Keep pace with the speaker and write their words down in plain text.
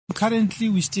Currently,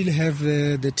 we still have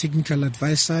the technical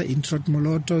advisor in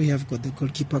Trotmoloto. We have got the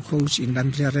goalkeeper coach in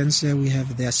Landria Rense. We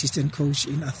have the assistant coach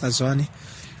in Athazwane.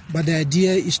 But the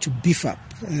idea is to beef up,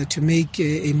 to make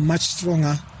a much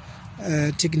stronger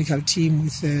technical team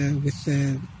with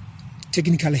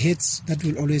technical heads that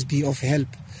will always be of help.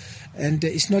 And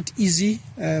it's not easy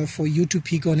for you to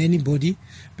pick on anybody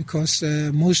because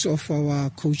most of our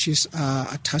coaches are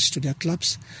attached to their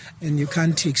clubs, and you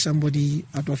can't take somebody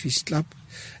out of his club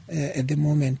at the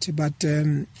moment. But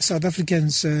South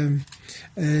Africans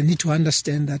need to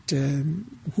understand that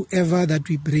whoever that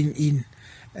we bring in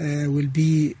will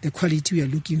be the quality we are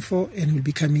looking for and will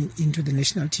be coming into the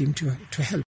national team to help.